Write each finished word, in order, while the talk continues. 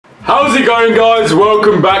How's it going, guys?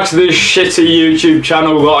 Welcome back to this shitty YouTube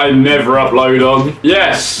channel that I never upload on.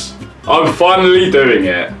 Yes, I'm finally doing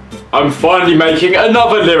it. I'm finally making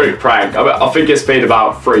another lyric prank. I think it's been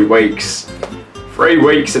about 3 weeks. 3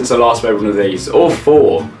 weeks since I last made one of these, or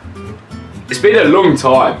 4. It's been a long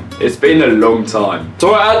time. It's been a long time.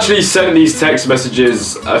 So I actually sent these text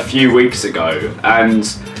messages a few weeks ago, and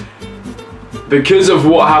because of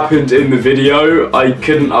what happened in the video, I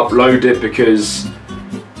couldn't upload it because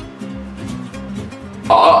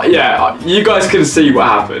yeah, you guys can see what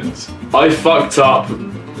happened. I fucked up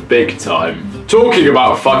big time. Talking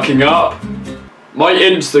about fucking up, my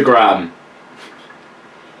Instagram,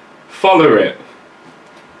 follow it,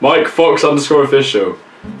 MikeFox_official.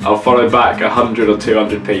 I'll follow back 100 or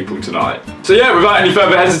 200 people tonight. So yeah, without any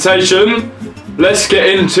further hesitation, let's get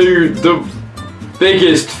into the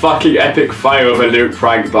biggest fucking epic fail of a lyric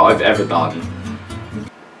prank that I've ever done.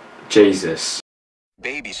 Jesus.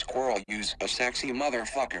 Baby squirrel, use a sexy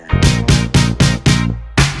motherfucker.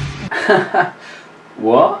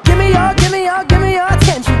 What? Give me your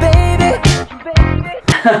attention, baby.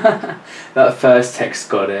 That first text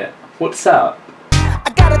got it. What's up?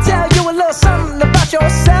 I gotta tell you a little something about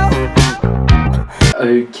yourself.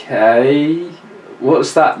 Okay.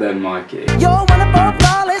 What's that then, Mikey? You're one of our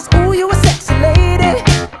flawless, ooh, you a sexy lady.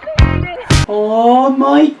 Oh,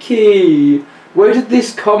 Mikey! Where did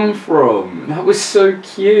this come from? That was so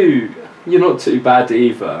cute. You're not too bad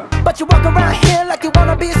either. But you walk around here like you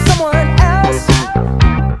wanna be someone else.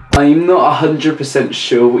 I'm not 100%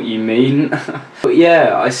 sure what you mean. But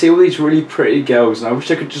yeah, I see all these really pretty girls and I wish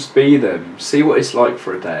I could just be them. See what it's like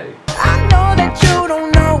for a day. I know that you don't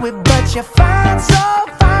know it, but you're fine, so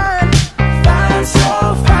fine. Fine,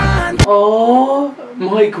 so fine. Oh,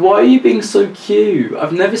 Mike, why are you being so cute?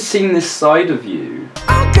 I've never seen this side of you.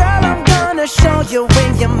 Oh girl, I'm gonna show you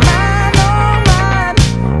when you're mine, oh mine.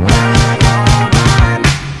 Mine, oh mine.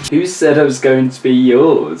 Who said I was going to be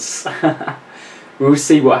yours? We'll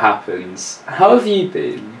see what happens. How have you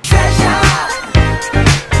been? Treasure,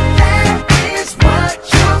 that is what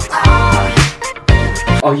you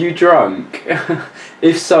are. Are you drunk?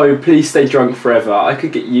 If so, please stay drunk forever. I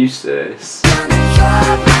could get used to this.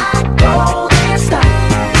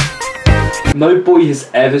 No boy has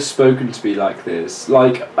ever spoken to me like this.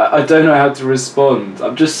 Like, I don't know how to respond.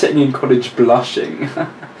 I'm just sitting in college blushing.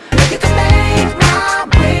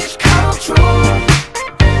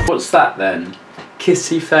 What's that then?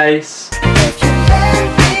 Kissy face?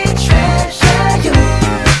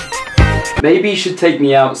 Maybe you should take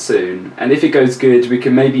me out soon, and if it goes good, we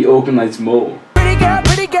can maybe organise more. Pretty girl,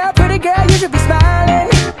 you should be smiling.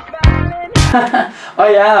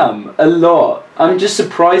 I am, a lot. I'm just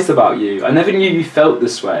surprised about you. I never knew you felt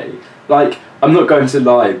this way. Like, I'm not going to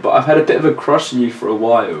lie, but I've had a bit of a crush on you for a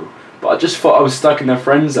while. But I just thought I was stuck in the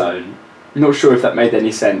friend zone. I'm not sure if that made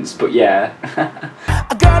any sense, but yeah.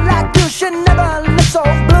 A girl like you should never look so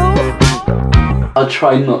blue. I'll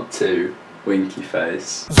try not to. Winky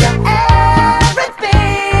face. You're everything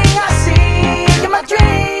I see in my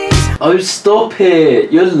dreams. Oh, stop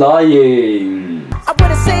it! You're lying. I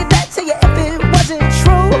wouldn't say that to you if it wasn't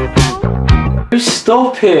true. Oh,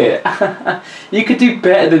 stop it! You could do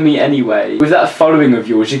better than me anyway. With that following of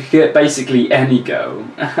yours, you could get basically any girl.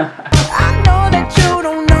 I know that you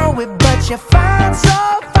don't know it, but you're fine,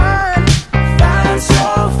 so fine. Fine,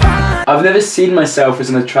 so fine. I've never seen myself as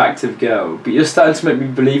an attractive girl, but you're starting to make me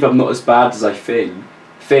believe I'm not as bad as I think.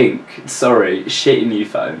 Sorry, shit in you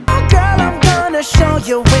phone. Oh girl, I'm gonna show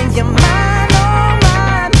you when you're mine, oh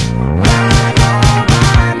mine. Mine, oh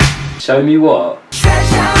mine. Show me what?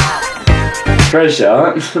 Treasure.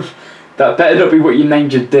 Treasure? That better not be what you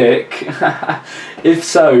named your dick. If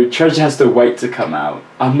so, treasure has to wait to come out.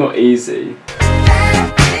 I'm not easy.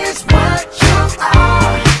 That is what you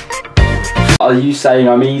are. Are you saying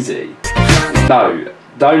I'm easy? No,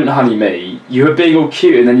 don't honey me. You were being all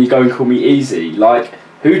cute and then you go and call me easy. Like,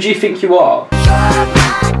 who do you think you are?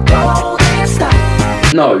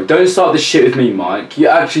 No, don't start this shit with me, Mike.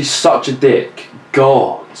 You're actually such a dick.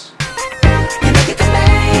 God.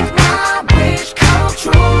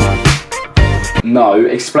 No,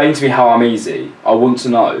 explain to me how I'm easy. I want to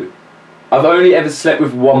know. I've only ever slept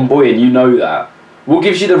with one boy and you know that. What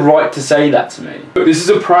gives you the right to say that to me? Look, this is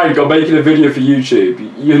a prank. I'm making a video for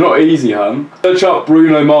YouTube. You're not easy, hun. Search up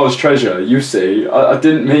Bruno Mars treasure. You see. I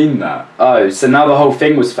didn't mean that. Oh, so now the whole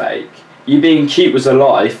thing was fake. You being cute was a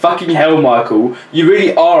lie. Fucking hell, Michael. You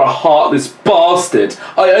really are a heartless bastard.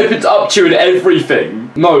 I opened up to you and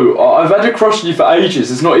everything. No, I've had a crush on you for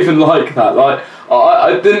ages. It's not even like that. Like,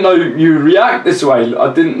 I didn't know you react this way.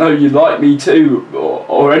 I didn't know you like me too,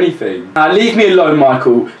 or anything. Leave me alone,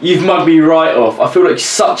 Michael. You've mugged me right off. I feel like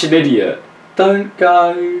such an idiot. Don't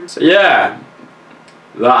go. So yeah,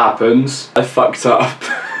 that happens. I fucked up.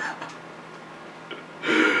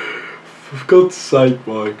 For God's sake,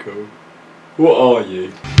 Michael. What are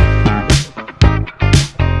you?